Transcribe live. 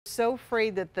So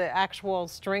afraid that the actual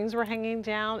strings were hanging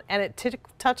down, and it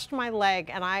touched my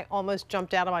leg, and I almost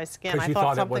jumped out of my skin. I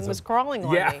thought something was crawling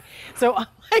on me. So I'm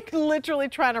like literally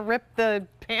trying to rip the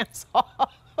pants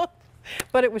off.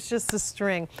 But it was just a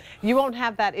string. You won't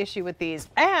have that issue with these,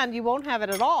 and you won't have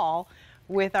it at all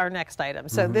with our next item.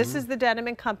 So this is the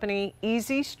Denim Company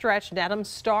Easy Stretch Denim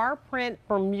Star Print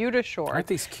Bermuda Short. Aren't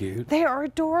these cute? They are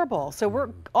adorable. So we're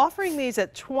offering these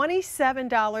at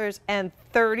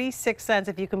 $27.36,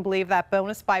 if you can believe that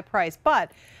bonus buy price.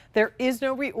 But there is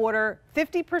no reorder,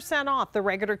 50% off the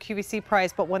regular QVC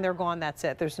price, but when they're gone, that's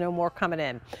it. There's no more coming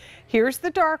in. Here's the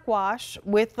dark wash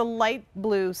with the light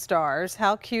blue stars.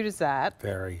 How cute is that?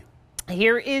 Very.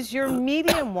 Here is your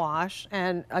medium wash,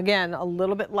 and again, a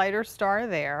little bit lighter star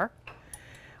there.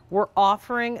 We're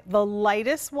offering the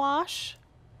lightest wash,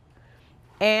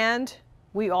 and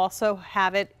we also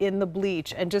have it in the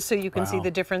bleach. And just so you can see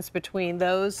the difference between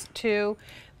those two,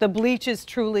 the bleach is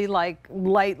truly like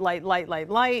light, light, light, light,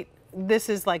 light. This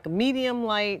is like medium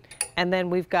light, and then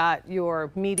we've got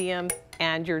your medium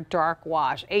and your dark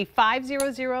wash. A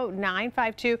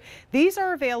 500952. These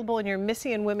are available in your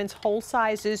Missy and women's whole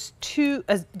sizes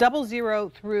 00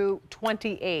 through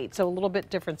 28. So a little bit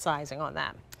different sizing on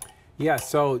that. Yeah,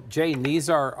 so Jane,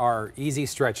 these are our easy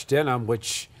stretch denim,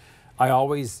 which I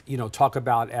always, talk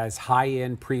about as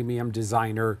high-end premium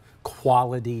designer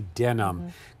quality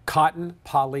denim. Cotton,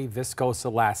 poly, viscose,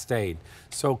 elastane.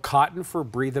 So cotton for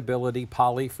breathability,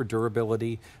 poly for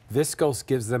durability, viscose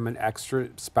gives them an extra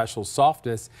special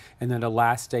softness, and then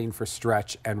elastane for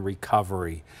stretch and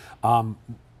recovery.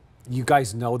 You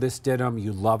guys know this denim,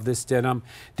 you love this denim.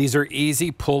 These are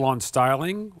easy pull-on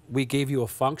styling. We gave you a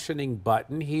functioning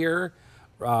button here,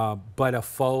 but a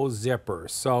faux zipper.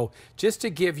 So just to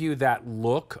give you that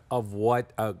look of what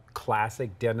a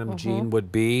classic denim jean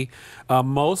would be,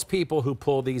 most people who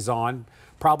pull these on,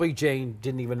 probably Jane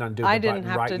didn't even undo the button,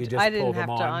 right? You just I didn't pulled have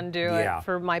them to on. undo it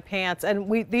for my pants.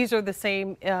 And these are the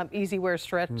same easy wear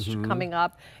stretch coming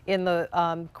up in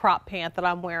the crop pant that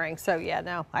I'm wearing. So yeah,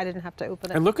 no, I didn't have to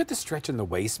open it. And look at the stretch in the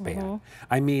waistband.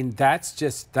 I mean, that's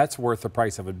worth the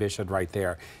price of admission right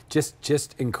there.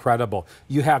 Just incredible.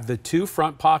 You have the two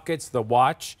front pockets, the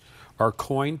watch or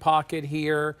coin pocket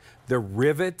here, the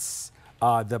rivets.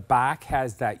 The back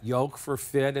has that yoke for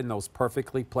fit and those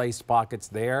perfectly placed pockets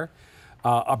there.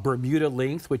 A Bermuda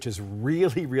length, which is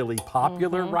really, really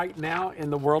popular right now in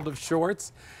the world of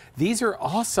shorts. These are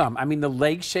awesome. I mean, the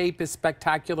leg shape is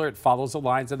spectacular. It follows the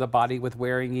lines of the body with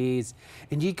wearing ease.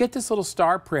 And you get this little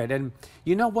star print. And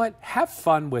you know what? Have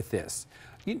fun with this.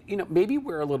 You know, maybe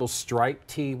wear a little striped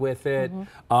tee with it.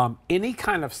 Any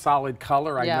kind of solid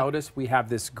color. I noticed we have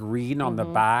this green on the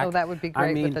back. Oh, that would be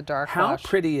great with the dark wash. How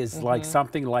pretty is like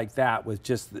something like that with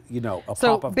just, a pop of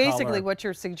color? So basically what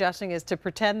you're suggesting is to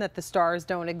pretend that the stars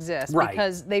don't exist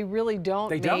because they really don't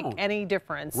make any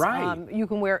difference. You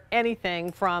can wear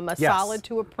anything from a solid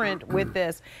to a print with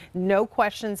this. No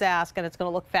questions asked, and it's going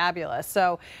to look fabulous.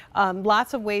 So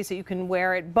lots of ways that you can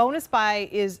wear it. Bonus buy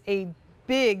is a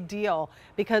big deal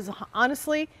because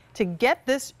honestly, to get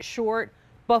this short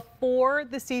before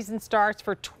the season starts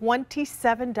for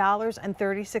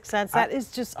 $27.36, that is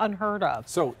just unheard of.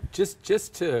 So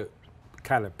just to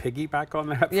kind of piggyback on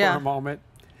that for a moment,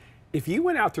 if you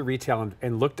went out to retail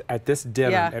and looked at this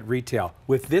denim at retail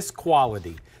with this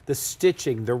quality, the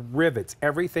stitching, the rivets,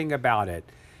 everything about it,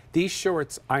 these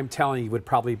shorts, I'm telling you, would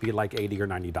probably be like $80 or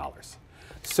 $90.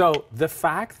 So the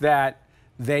fact that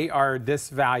they are this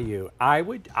value, I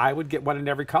would get one in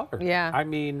every color. I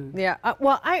mean,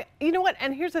 well, you know what,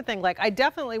 and here's the thing, like I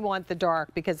definitely want the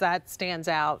dark because that stands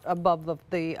out above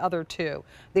the other two,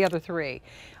 the other three.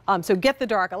 So get the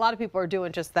dark. A lot of people are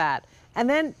doing just that, and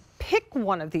then pick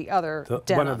one of the other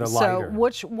denims. One of the lighter. So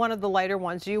which one of the lighter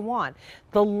ones do you want?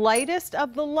 The lightest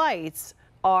of the lights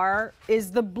is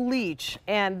the bleach,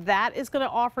 and that is going to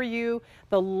offer you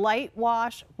the light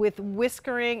wash with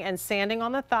whiskering and sanding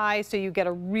on the thighs, so you get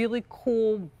a really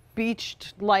cool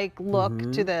beached-like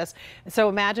look to this. So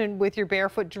imagine with your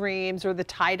barefoot dreams or the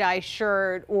tie-dye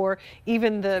shirt or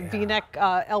even the V-neck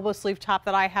elbow sleeve top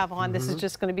that I have on, this is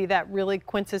just going to be that really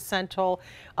quintessential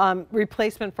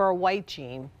replacement for a white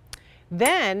jean.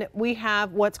 Then we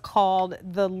have what's called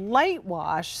the light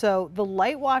wash. So the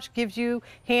light wash gives you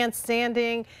hand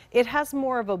sanding. It has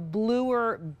more of a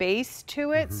bluer base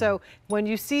to it. So when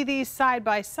you see these side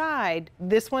by side,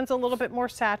 this one's a little bit more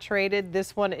saturated.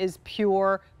 This one is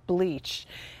pure bleach.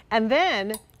 And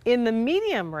then In the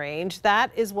medium range, that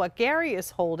is what Gary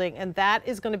is holding, and that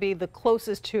is going to be the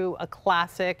closest to a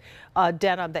classic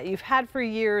denim that you've had for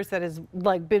years, that has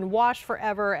like been washed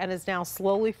forever and is now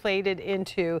slowly faded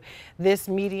into this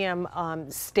medium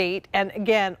state. And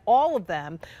again, all of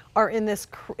them are in this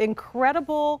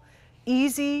incredible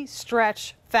easy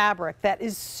stretch fabric that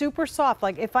is super soft.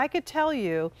 Like, if I could tell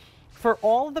you, for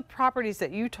all of the properties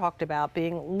that you talked about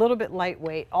being a little bit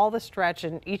lightweight, all the stretch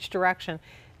in each direction,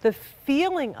 the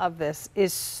feeling of this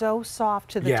is so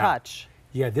soft to the touch.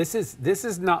 Yeah, this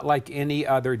is not like any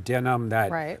other denim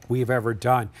that we've ever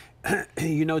done.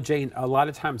 You know, Jane, a lot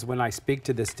of times when I speak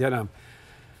to this denim,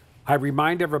 I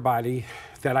remind everybody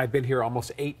that I've been here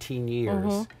almost 18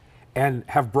 years and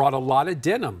have brought a lot of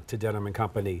denim to Denim &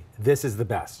 Company. This is the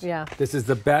best. Yeah. This is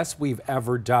the best we've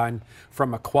ever done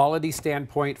from a quality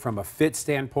standpoint, from a fit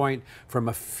standpoint, from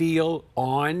a feel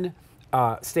on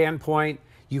standpoint.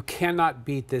 You cannot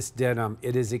beat this denim.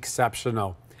 It is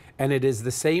exceptional. And it is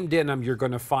the same denim you're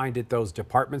going to find at those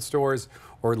department stores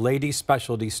or ladies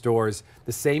specialty stores,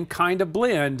 the same kind of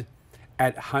blend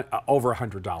at over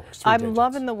 $100. I'm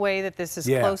loving the way that this is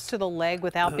close to the leg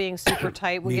without being super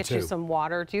tight. We'll get you some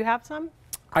water. Do you have some?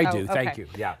 I do, thank you,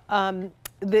 yeah.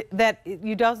 That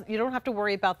you don't have to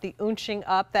worry about the oonching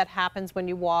up that happens when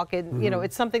you walk. And you know,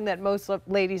 it's something that most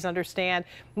ladies understand.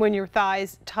 When your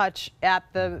thighs touch at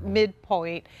the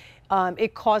midpoint,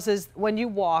 it causes, when you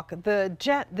walk,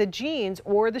 the jeans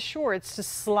or the shorts to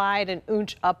slide and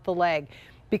oonch up the leg.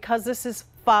 Because this is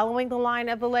following the line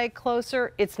of the leg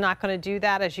closer, it's not going to do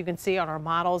that. As you can see on our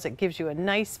models, it gives you a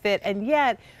nice fit, and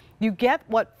yet you get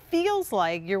what feels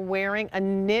like you're wearing a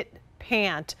knit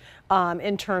pant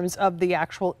in terms of the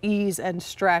actual ease and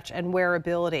stretch and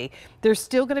wearability. There's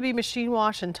still going to be machine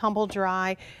wash and tumble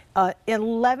dry.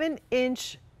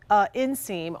 11-inch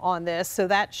inseam on this, so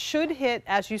that should hit,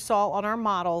 as you saw on our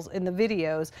models in the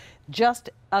videos, just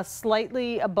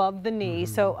slightly above the knee,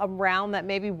 so around that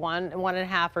maybe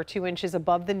 1.5 or 2 inches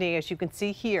above the knee, as you can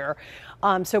see here.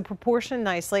 So proportioned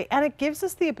nicely, and it gives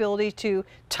us the ability to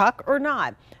tuck or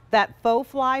not. That faux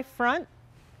fly front,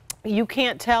 you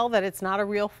can't tell that it's not a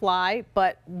real fly,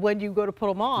 but when you go to put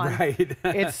them on,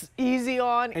 it's easy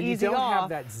on, and easy off. And you don't have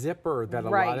that zipper that a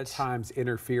lot of times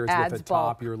interferes with the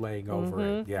top you're laying over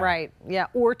it. Yeah.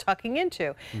 Or tucking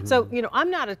into. So, you know,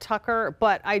 I'm not a tucker,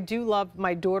 but I do love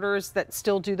my daughters that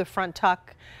still do the front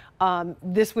tuck.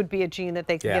 This would be a jean that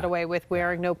they can get away with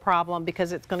wearing no problem,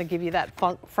 because it's going to give you that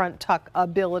front tuck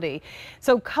ability.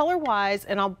 So color-wise,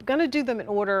 and I'm going to do them in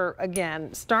order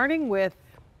again, starting with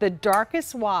the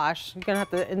darkest wash. You're gonna have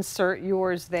to insert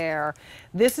yours there.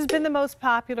 This has been the most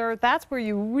popular. That's where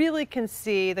you really can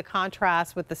see the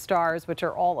contrast with the stars, which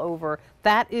are all over.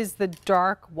 That is the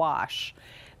dark wash.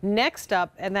 Next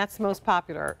up, and that's most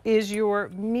popular, is your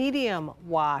medium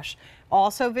wash.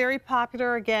 Also very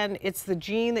popular. Again, it's the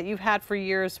jean that you've had for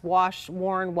years, washed,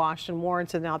 worn, washed and worn,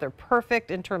 so now they're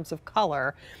perfect in terms of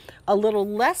color. A little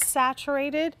less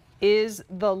saturated is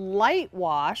the light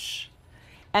wash.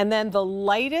 And then the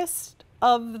lightest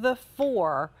of the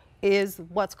four is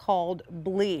what's called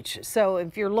bleach. So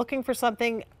if you're looking for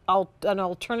something, an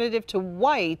alternative to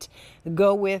white,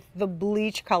 go with the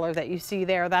bleach color that you see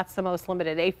there. That's the most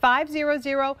limited. A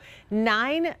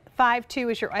 500952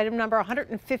 is your item number.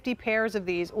 150 pairs of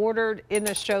these ordered in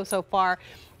the show so far.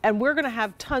 And we're going to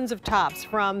have tons of tops,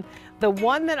 from the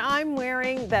one that I'm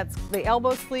wearing, that's the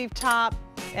elbow sleeve top,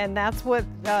 and that's what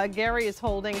Gary is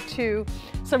holding, to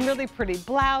some really pretty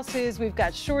blouses. We've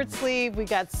got short sleeve. We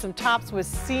got some tops with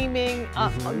seaming.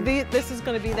 This is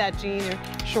going to be that jean or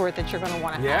short that you're going to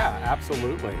want to have. Yeah,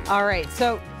 absolutely. All right,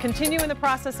 so continue in the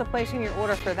process of placing your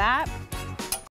order for that.